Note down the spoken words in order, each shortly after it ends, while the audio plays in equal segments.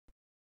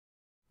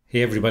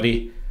Hey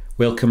everybody,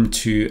 welcome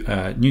to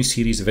a new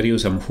series of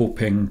videos I'm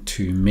hoping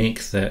to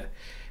make that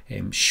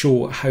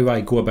show how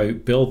I go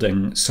about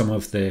building some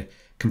of the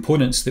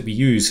components that we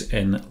use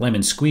in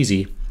Lemon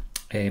Squeezy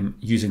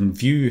using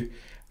Vue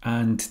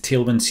and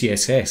Tailwind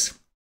CSS.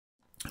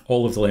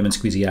 All of the Lemon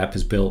Squeezy app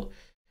is built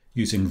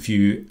using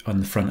Vue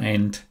on the front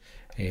end,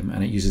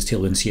 and it uses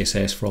Tailwind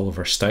CSS for all of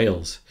our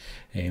styles.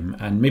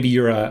 And maybe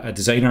you're a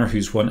designer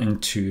who's wanting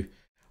to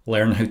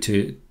learn how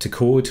to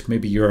code.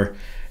 Maybe you're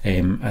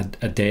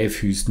a dev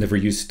who's never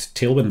used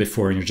Tailwind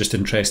before and you're just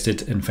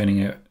interested in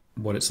finding out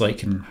what it's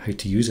like and how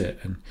to use it.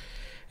 And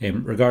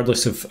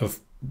regardless of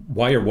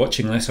why you're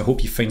watching this, I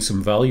hope you find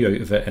some value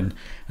out of it and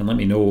let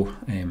me know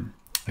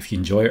if you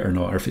enjoy it or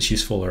not, or if it's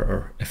useful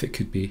or if it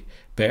could be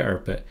better.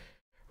 But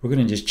we're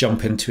going to just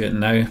jump into it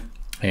now,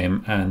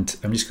 and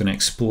I'm just going to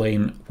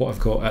explain what I've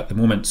got at the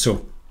moment.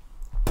 So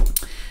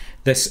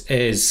this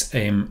is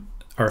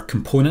our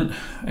component,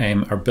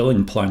 our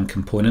billing plan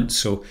component.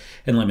 So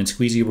in Lemon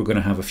Squeezy, we're going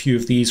to have a few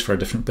of these for our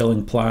different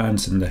billing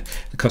plans, and the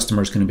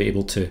customer is going to be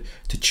able to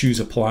choose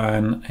a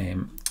plan,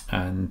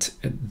 and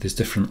there's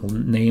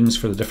different names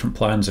for the different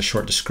plans, a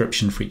short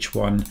description for each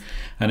one,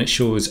 and it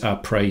shows a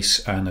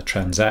price and a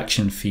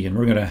transaction fee. And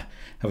we're going to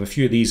have a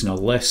few of these in a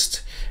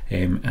list,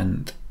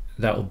 and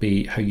that will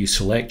be how you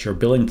select your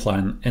billing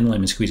plan in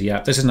Lemon Squeezy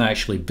app. This isn't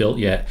actually built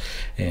yet,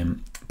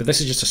 but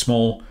this is just a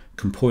small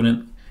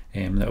component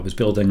that I was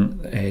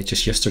building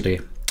just yesterday,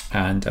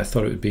 and I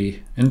thought it would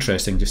be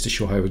interesting just to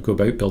show how I would go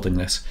about building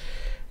this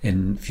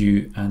in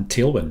Vue and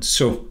Tailwind.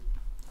 So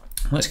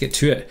let's get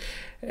to it.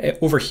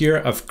 Over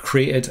here I've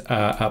created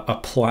a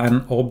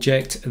plan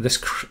object. This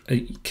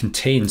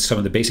contains some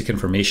of the basic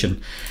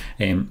information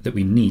that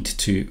we need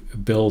to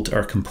build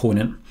our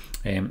component.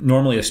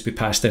 Normally this would be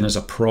passed in as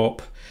a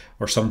prop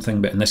or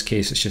something, but in this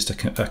case it's just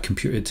a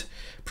computed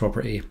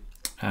property,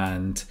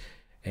 and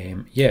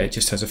yeah, it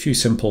just has a few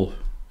simple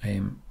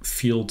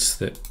fields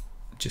that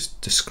just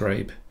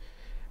describe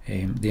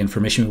the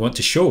information we want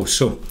to show.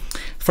 So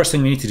the first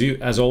thing we need to do,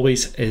 as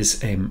always,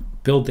 is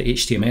build the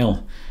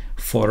HTML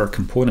for our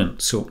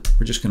component. So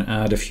we're just going to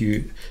add a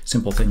few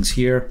simple things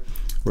here.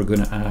 We're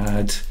going to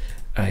add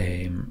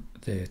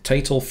the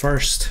title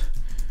first,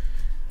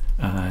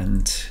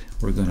 and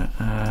we're going to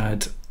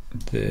add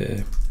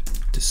the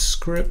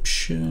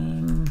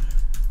description,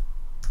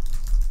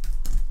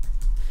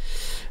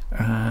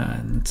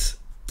 and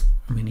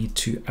we need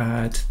to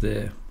add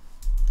the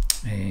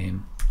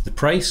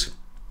price,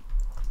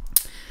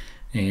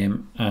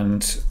 and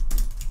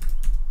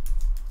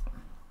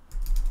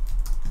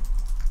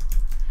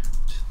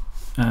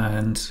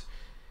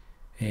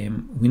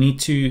we need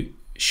to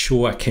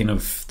show a kind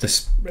of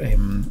this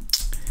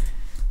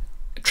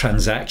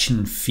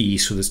transaction fee.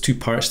 So there's two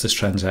parts to this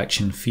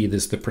transaction fee.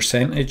 There's the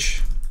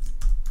percentage,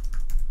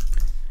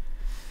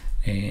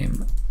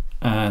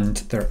 and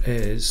there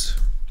is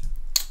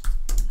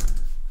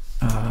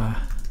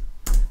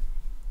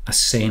a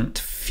cent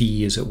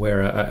fee, as it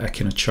were, a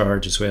kind of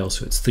charge as well.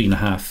 So it's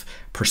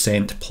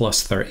 3.5%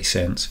 plus 30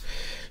 cents.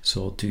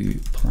 So I'll do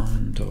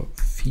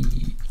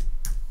plan.fee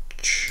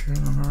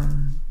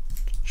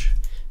charge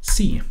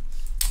C.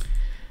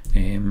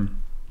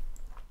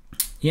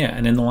 Yeah,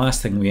 and then the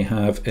last thing we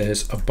have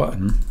is a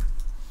button,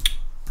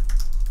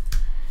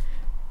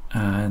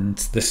 and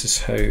this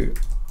is how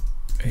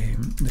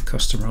the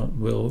customer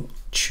will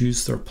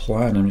choose their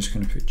plan. I'm just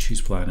going to put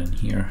choose plan in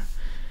here,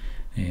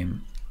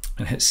 and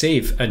hit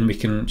save, and we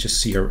can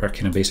just see our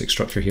kind of basic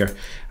structure here.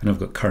 And I've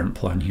got current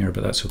plan here,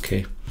 but that's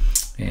okay.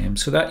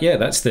 So that, yeah,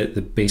 that's the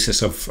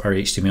basis of our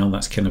HTML.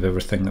 That's kind of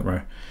everything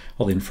that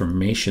all the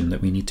information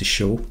that we need to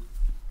show.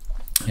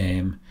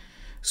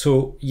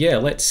 So yeah,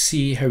 let's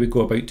see how we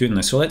go about doing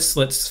this. So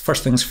let's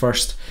first things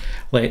first,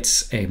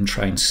 let's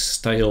try and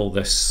style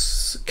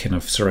this kind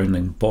of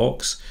surrounding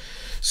box.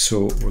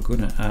 So we're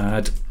going to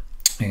add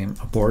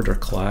a border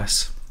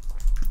class,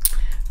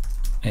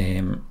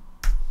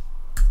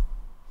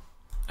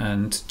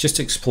 and just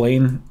to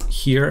explain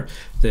here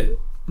that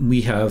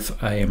we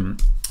have a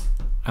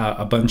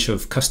bunch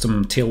of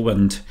custom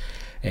Tailwind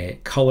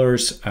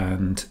colors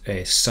and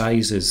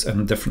sizes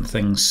and different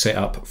things set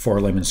up for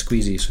Lemon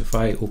Squeezy. So if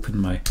I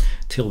open my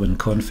Tailwind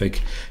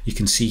config, you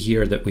can see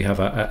here that we have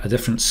a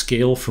different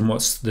scale from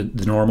what's the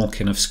normal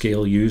kind of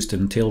scale used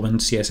in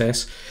Tailwind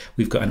CSS.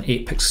 We've got an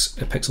 8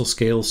 pixel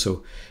scale.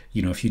 So,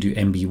 you know, if you do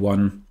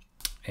MB1,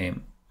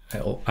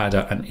 it'll add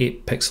an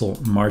 8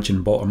 pixel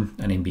margin bottom,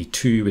 and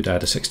MB2 would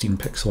add a 16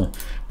 pixel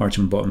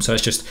margin bottom. So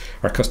that's just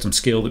our custom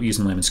scale that we use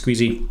in Lemon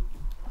Squeezy.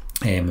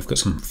 We've got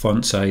some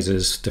font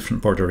sizes,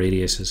 different border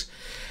radiuses,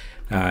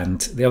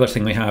 and the other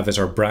thing we have is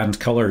our brand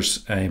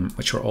colors,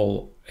 which are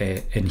all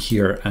in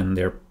here, and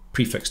they're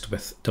prefixed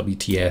with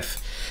WTF,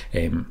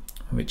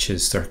 which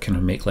is their kind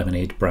of Make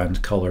Lemonade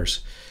brand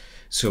colors.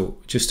 So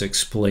just to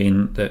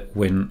explain that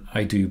when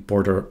I do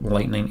border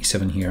light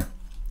 97 here,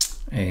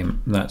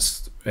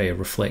 that's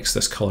reflects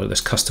this color,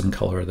 this custom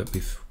color that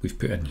we've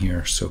put in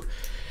here. So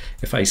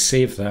if I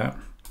save that,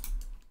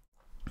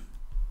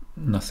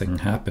 nothing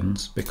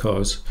happens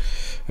because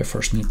I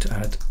first need to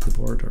add the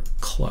border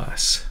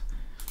class.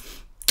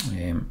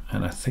 and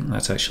I think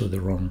that's actually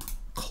the wrong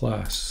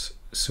class,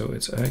 so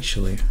it's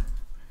actually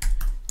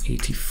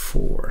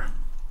 84.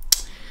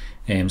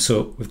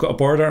 So we've got a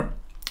border.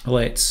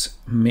 Let's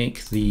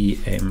make the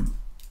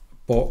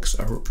box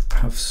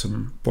have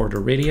some border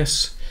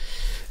radius,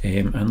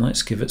 and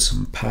let's give it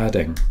some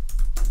padding.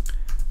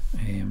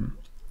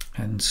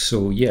 And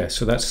so yeah,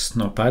 so that's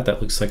not bad.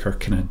 That looks like our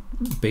kind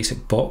of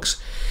basic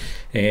box.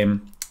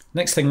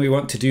 Next thing we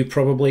want to do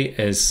probably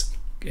is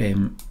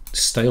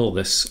style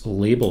this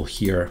label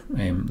here,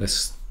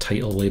 this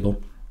title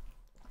label.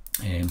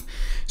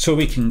 So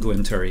we can go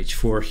into our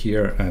H4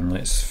 here, and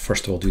let's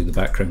first of all do the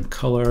background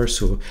color.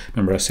 So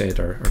remember I said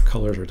our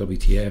colors are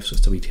WTF, so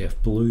it's WTF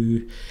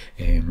blue.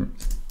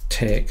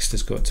 Text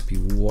has got to be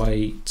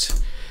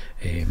white.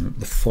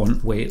 The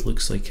font weight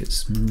looks like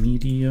it's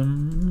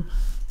medium.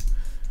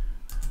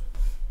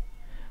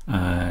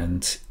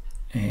 And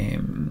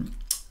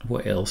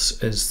what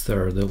else is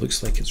there? That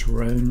looks like it's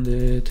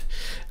rounded,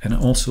 and it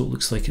also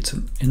looks like it's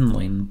an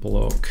inline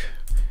block.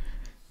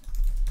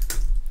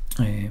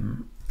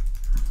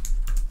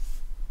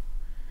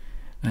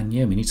 And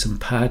yeah, we need some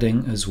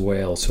padding as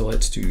well. So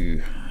let's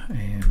do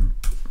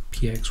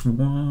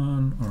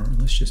px1, or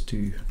let's just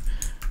do,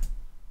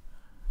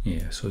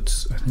 yeah, so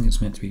I think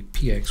it's meant to be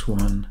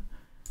px1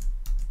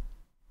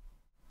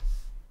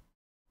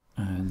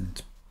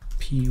 and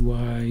py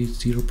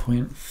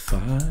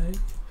 0.5.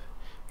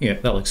 Yeah,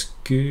 that looks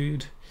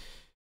good.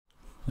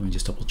 Let me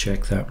just double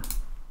check that.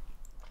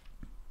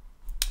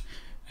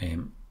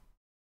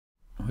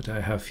 What do I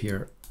have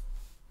here?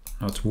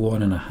 Oh, it's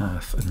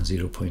 1.5 and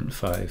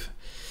 0.5.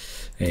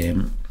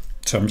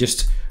 So I'm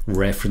just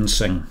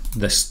referencing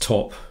this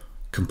top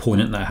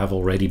component that I have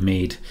already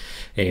made,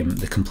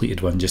 the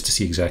completed one, just to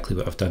see exactly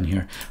what I've done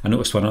here. I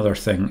noticed one other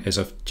thing is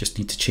I just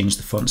need to change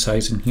the font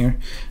size in here.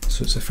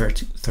 So it's a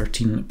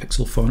 13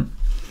 pixel font.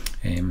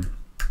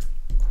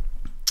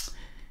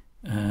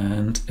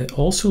 And it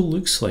also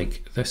looks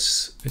like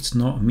this, it's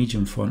not a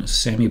medium font, it's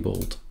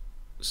semi-bold.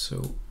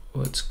 So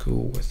let's go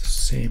with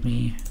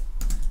semi-bold.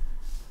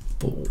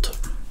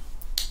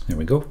 There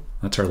we go,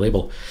 that's our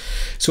label.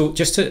 So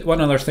just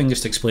one other thing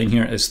just to explain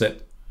here is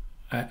that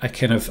I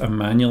kind of am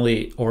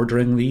manually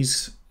ordering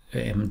these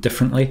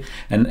differently,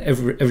 and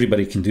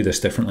everybody can do this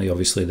differently.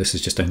 Obviously this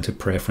is just down to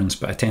preference,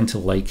 but I tend to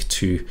like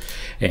to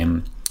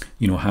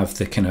you know, have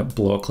the kind of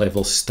block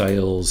level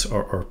styles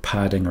or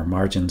padding or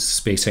margins,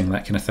 spacing,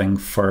 that kind of thing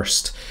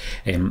first,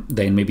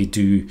 then maybe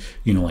do,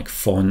 you know, like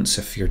fonts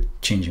if you're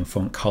changing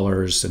font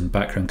colors and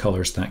background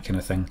colors, that kind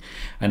of thing,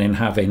 and then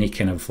have any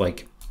kind of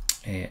like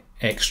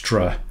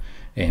extra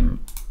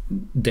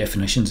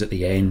definitions at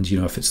the end. You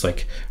know, if it's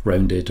like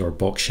rounded or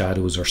box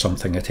shadows or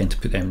something, I tend to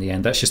put them in the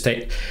end. That's just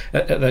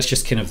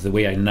kind of the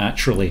way I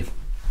naturally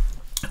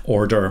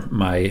order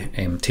my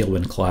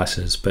Tailwind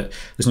classes, but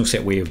there's no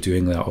set way of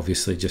doing that,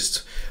 obviously,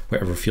 just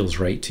whatever feels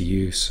right to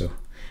you. So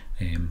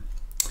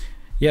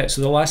yeah,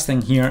 so the last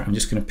thing here, I'm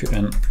just going to put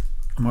in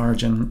a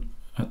margin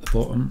at the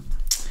bottom,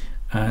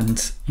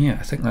 and yeah,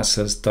 I think that's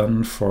as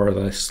done for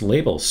this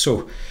label.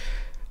 So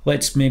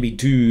let's maybe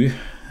do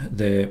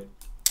the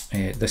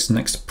this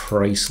next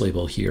price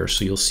label here.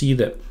 So you'll see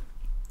that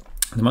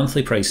the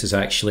monthly price is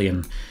actually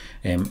in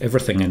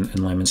everything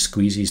in Lemon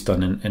Squeezy is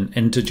done in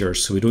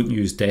integers, so we don't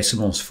use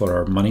decimals for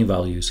our money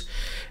values.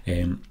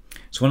 So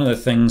one of the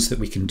things that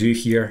we can do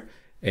here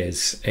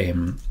is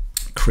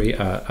create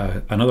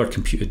another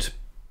computed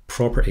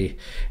property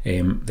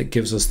that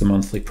gives us the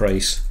monthly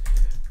price,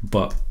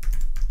 but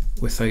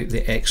without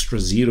the extra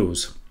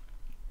zeros.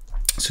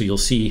 So you'll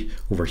see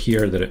over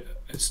here that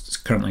it's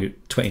currently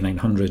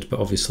 2900,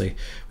 but obviously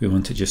we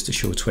want it just to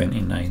show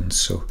 29.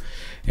 So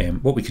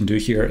what we can do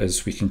here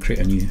is we can create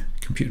a new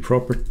computed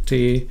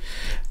property,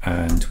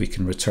 and we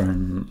can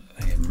return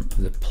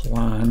the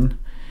plan,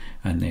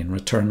 and then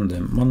return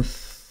the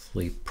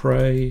monthly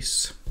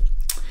price,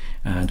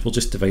 and we'll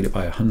just divide it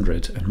by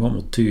 100. And what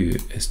we'll do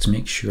is to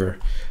make sure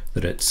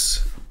that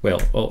it's,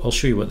 well, I'll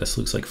show you what this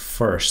looks like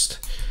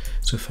first.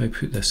 So if I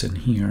put this in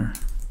here,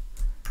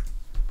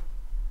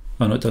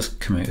 oh no, it does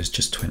come out as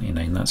just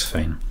 29, that's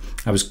fine.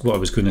 What I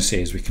was going to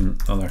say is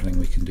another thing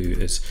we can do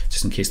is,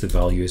 just in case the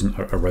value isn't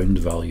a round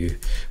value,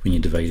 when you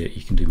divide it,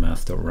 you can do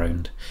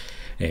math.round.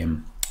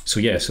 So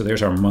yeah, so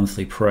there's our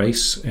monthly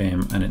price,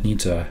 and it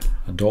needs a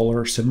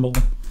dollar symbol,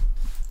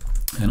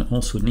 and it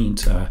also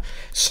needs a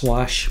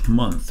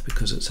 /month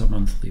because it's a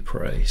monthly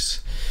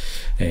price.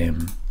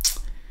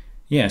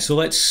 Yeah, so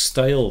let's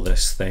style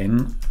this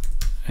then.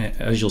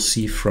 As you'll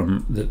see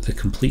from the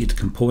completed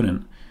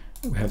component,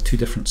 we have two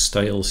different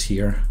styles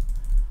here,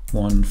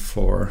 one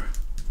for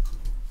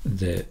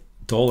the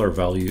dollar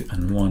value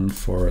and one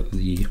for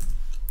the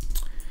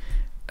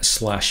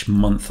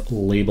 /month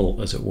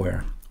label, as it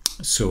were.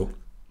 So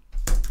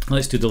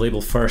let's do the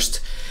label first.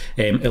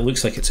 It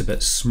looks like it's a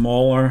bit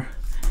smaller,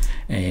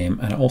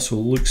 and it also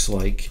looks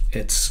like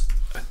it's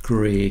a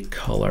grey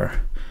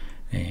color,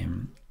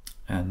 and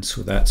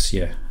so that's,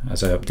 yeah,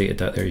 as I updated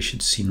that there, you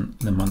should have seen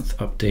the month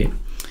update.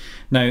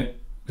 Now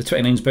the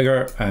 29's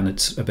bigger and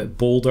it's a bit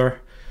bolder,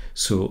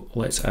 so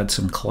let's add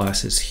some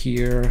classes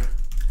here.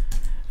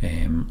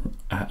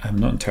 I'm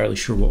not entirely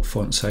sure what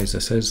font size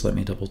this is. Let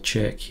me double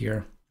check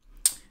here.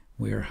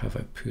 Where have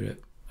I put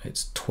it?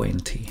 It's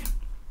 20.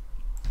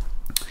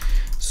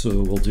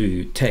 So we'll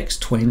do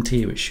text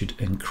 20, which should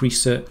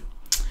increase it.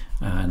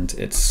 And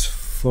it's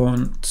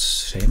font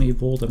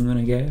semi-bold, I'm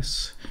gonna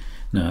guess.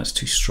 No, it's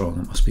too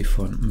strong. It must be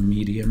font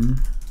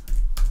medium.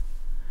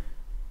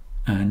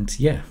 And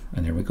yeah,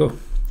 and there we go.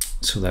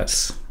 So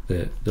that's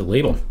the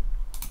label.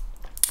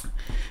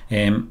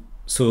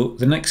 So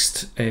the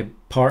next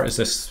part is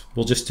this.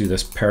 We'll just do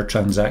this per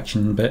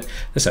transaction bit.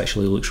 This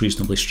actually looks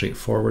reasonably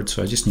straightforward.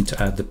 So I just need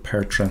to add the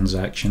per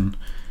transaction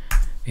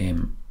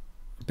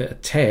bit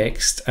of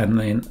text, and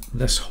then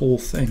this whole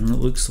thing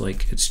looks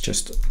like it's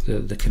just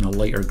the kind of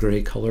lighter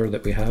gray color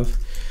that we have.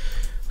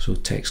 So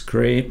text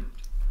gray,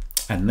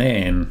 and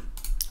then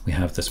we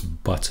have this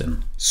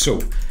button.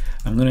 So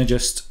I'm going to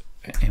just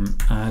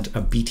add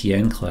a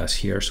btn class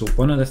here. So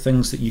one of the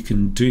things that you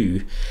can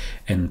do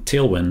in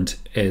Tailwind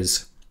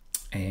is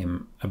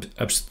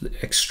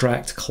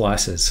extract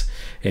classes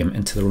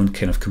into their own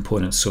kind of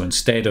components. So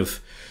instead of,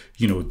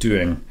 you know,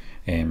 doing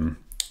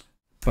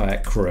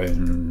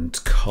background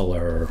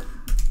color,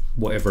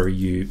 whatever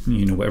you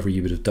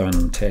would have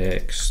done,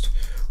 text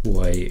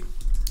white,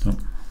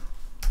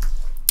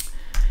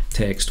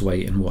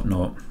 and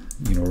whatnot,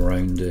 you know,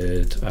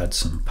 rounded, add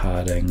some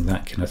padding,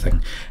 that kind of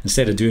thing.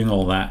 Instead of doing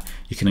all that,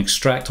 you can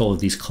extract all of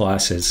these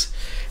classes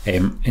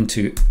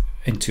into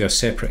a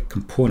separate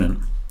component,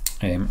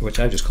 which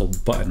I've just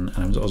called button,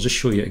 and I'll just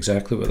show you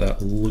exactly what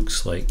that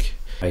looks like.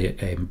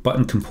 A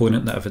button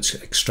component that I've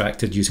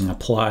extracted using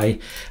apply,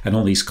 and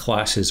all these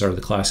classes are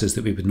the classes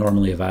that we would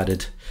normally have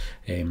added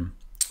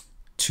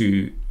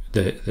to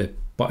the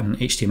button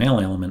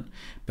HTML element,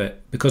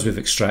 but because we've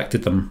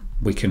extracted them,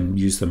 we can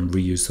use them,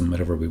 reuse them,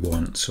 whatever we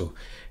want. So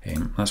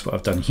that's what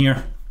I've done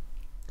here,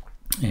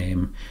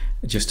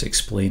 just to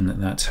explain that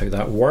that's how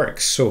that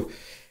works. So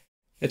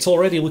it's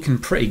already looking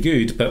pretty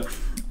good, but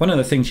one of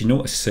the things you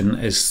notice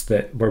is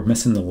that we're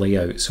missing the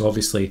layout. So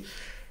obviously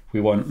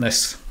we want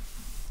this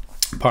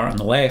part on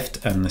the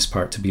left and this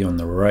part to be on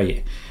the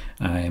right,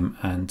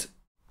 and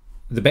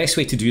the best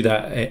way to do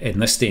that in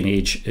this day and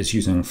age is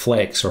using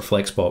Flex or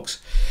Flexbox.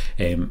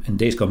 In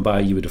days gone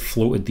by, you would have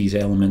floated these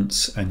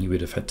elements and you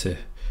would have had to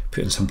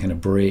put in some kind of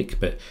break,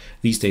 but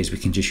these days we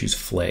can just use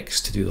Flex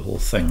to do the whole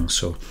thing.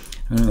 So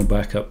I'm going to go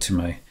back up to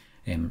my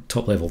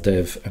top level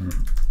div and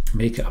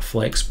make it a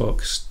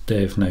Flexbox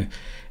div. Now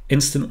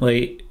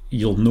instantly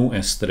you'll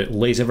notice that it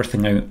lays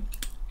everything out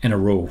in a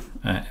row,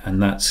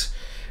 and that's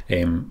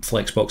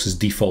Flexbox's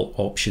default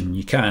option.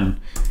 You can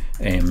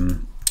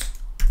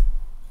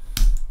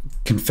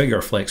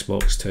configure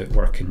Flexbox to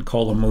work in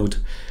column mode,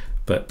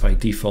 but by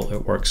default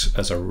it works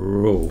as a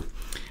row.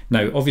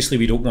 Now obviously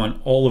we don't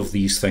want all of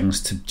these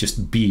things to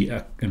just be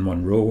in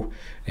one row.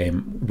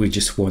 We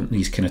just want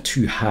these kind of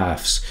two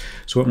halves.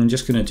 So what I'm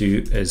just going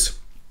to do is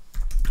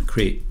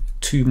create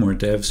two more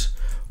divs,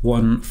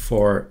 one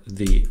for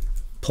the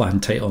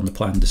plan title and the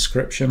plan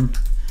description,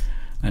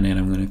 and then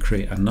I'm going to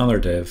create another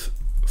div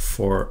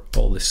for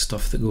all this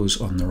stuff that goes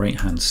on the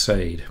right hand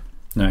side.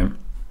 Now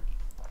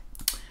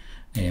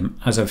I'm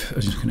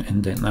just going to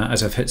indent that.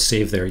 As I've hit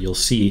save there, you'll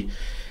see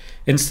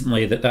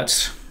instantly that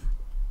that's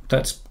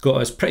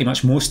got us pretty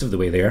much most of the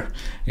way there,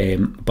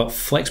 but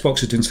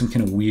Flexbox is doing some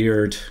kind of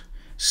weird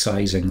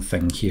sizing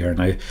thing here.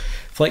 Now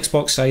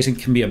Flexbox sizing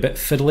can be a bit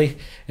fiddly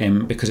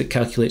because it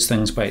calculates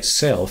things by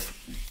itself,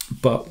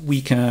 but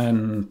we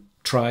can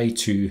try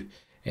to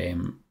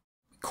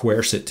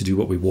coerce it to do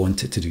what we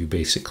want it to do,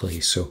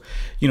 basically. So,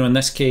 you know, in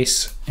this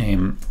case,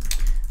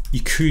 you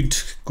could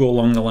go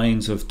along the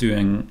lines of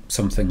doing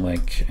something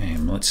like,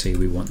 let's say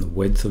we want the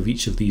width of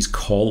each of these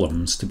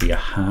columns to be a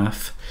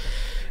half,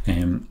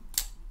 and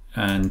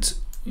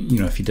you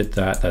know, if you did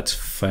that, that's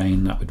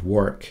fine, that would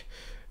work.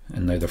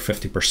 And now they're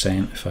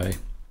 50%. If I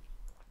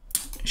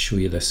show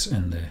you this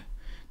in the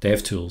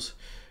dev tools,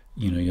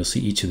 you know, you'll see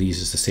each of these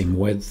is the same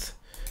width,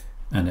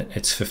 and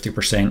it's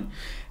 50%.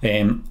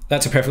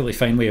 That's a perfectly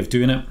fine way of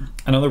doing it.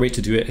 Another way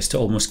to do it is to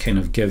almost kind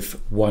of give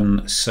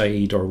one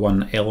side or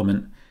one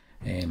element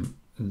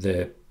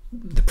the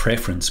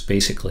preference,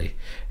 basically,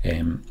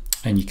 and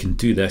you can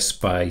do this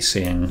by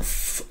saying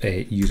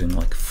using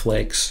like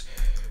flex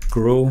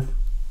grow.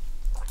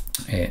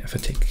 If I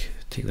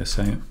take this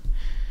out,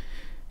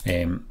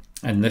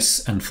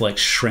 and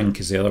flex shrink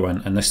is the other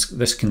one, and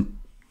this can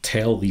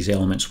tell these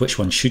elements which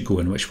one should go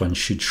and which one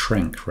should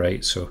shrink,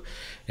 right? So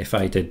if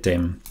I did,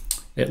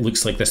 it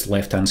looks like this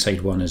left hand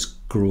side one is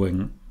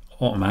growing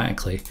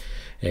automatically.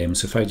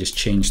 So if I just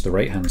change the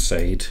right hand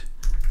side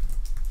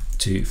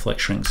to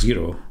flex shrink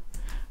 0,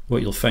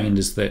 what you'll find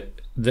is that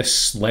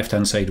this left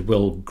hand side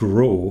will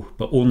grow,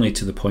 but only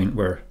to the point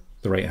where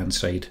the right hand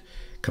side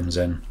comes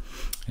in.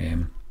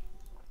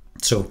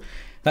 So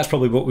that's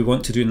probably what we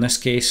want to do in this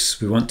case.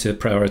 We want to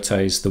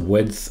prioritize the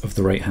width of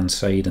the right hand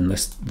side, and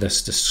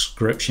this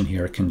description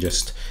here can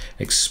just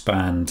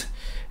expand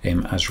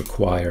as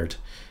required.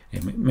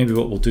 Maybe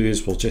what we'll do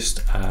is we'll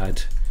just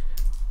add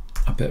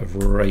a bit of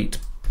right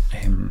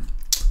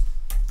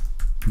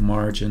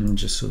margin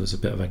just so there's a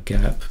bit of a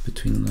gap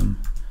between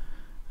them.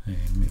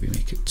 Maybe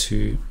make it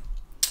 2.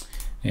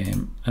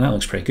 And that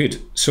looks pretty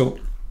good. So,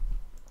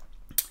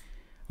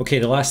 okay,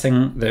 the last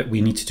thing that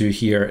we need to do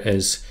here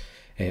is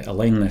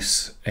align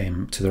this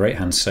to the right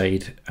hand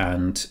side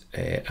and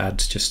add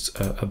just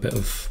a bit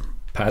of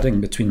padding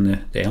between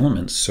the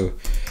elements. So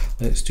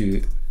let's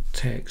do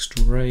text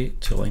right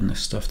to align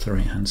this stuff to the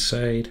right hand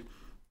side.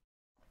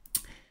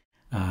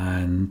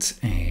 And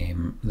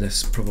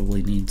this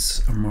probably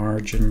needs a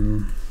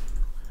margin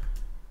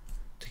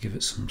to give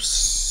it some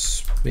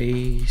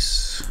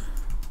space.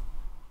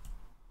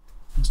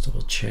 Let's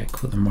double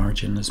check what the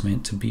margin is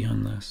meant to be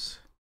on this.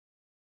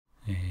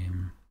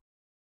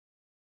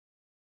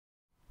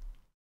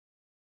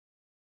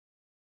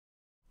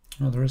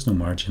 Oh, there is no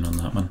margin on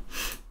that one.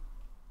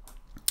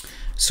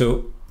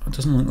 So it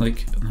doesn't look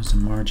like there's a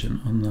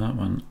margin on that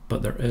one,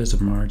 but there is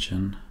a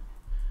margin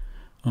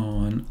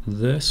on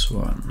this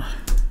one.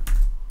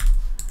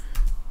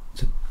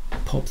 To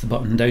pop the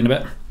button down a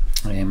bit.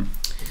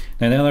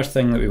 Now the other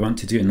thing that we want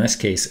to do in this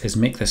case is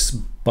make this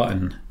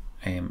button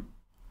a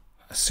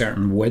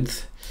certain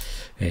width.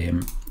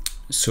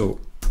 So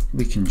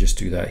we can just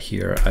do that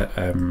here.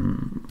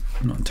 I'm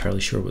not entirely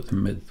sure what the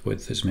mid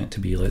width is meant to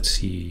be. Let's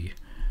see.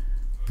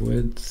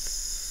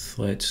 Width,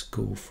 let's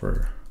go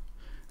for,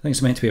 I think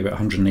it's meant to be about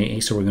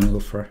 180, so we're going to go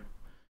for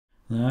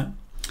that.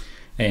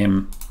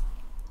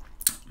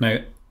 Now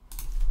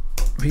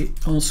we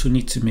also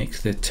need to make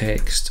the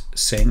text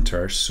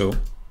center, so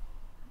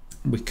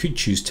we could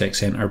choose text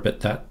center,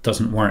 but that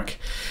doesn't work.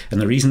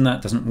 And the reason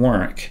that doesn't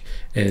work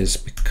is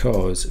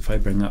because if I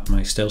bring up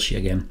my style sheet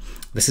again,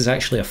 this is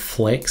actually a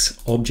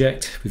flex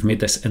object. We've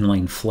made this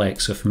inline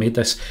flex. So if we made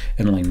this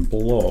inline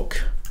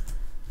block,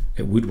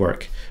 it would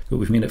work, but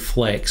we've made it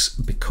flex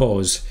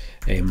because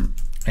in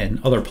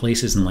other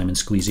places in Lemon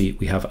Squeezy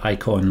we have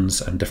icons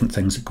and different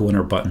things that go in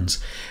our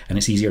buttons, and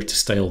it's easier to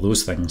style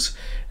those things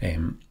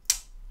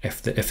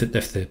if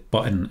the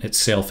button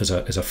itself is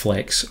a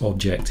flex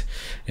object.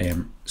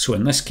 So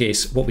in this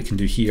case, what we can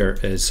do here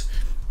is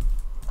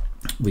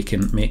we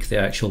can make the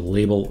actual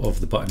label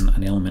of the button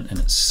an element in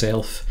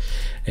itself,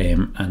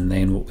 and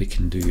then what we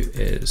can do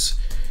is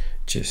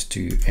just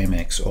do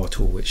MX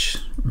auto, which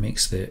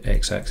makes the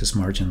x-axis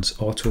margins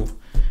auto,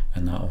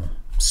 and that'll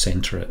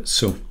center it.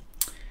 So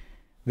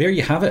there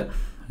you have it.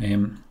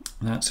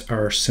 That's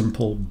our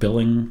simple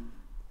billing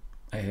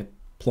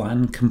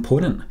plan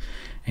component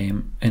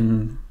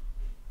in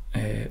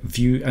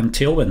Vue and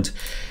Tailwind.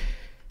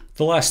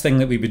 The last thing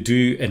that we would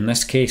do in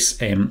this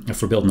case,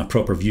 if we're building a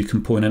proper Vue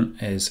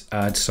component, is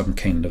add some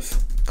kind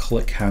of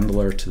click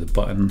handler to the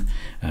button,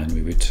 and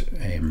we would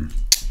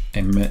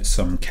emit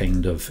some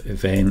kind of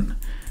event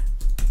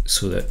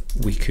so that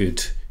we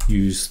could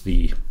use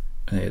the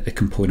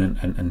component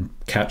and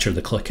capture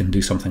the click and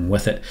do something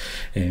with it.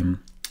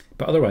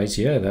 But otherwise,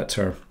 yeah, that's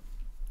our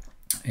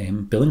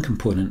billing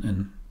component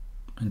in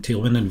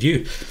Tailwind and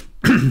Vue.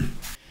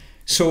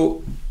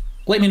 So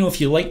let me know if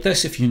you like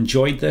this, if you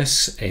enjoyed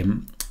this.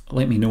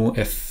 Let me know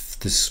if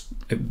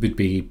it would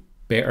be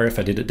better if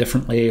I did it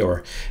differently,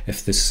 or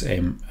if this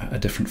a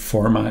different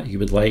format you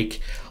would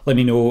like. Let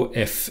me know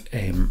if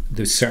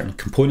there's certain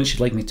components you'd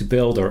like me to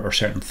build, or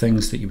certain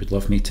things that you would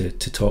love me to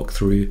talk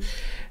through.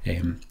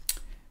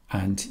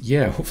 And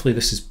yeah, hopefully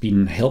this has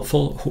been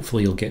helpful.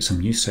 Hopefully you'll get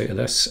some use out of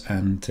this,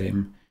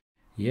 and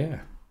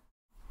yeah,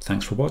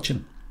 thanks for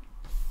watching.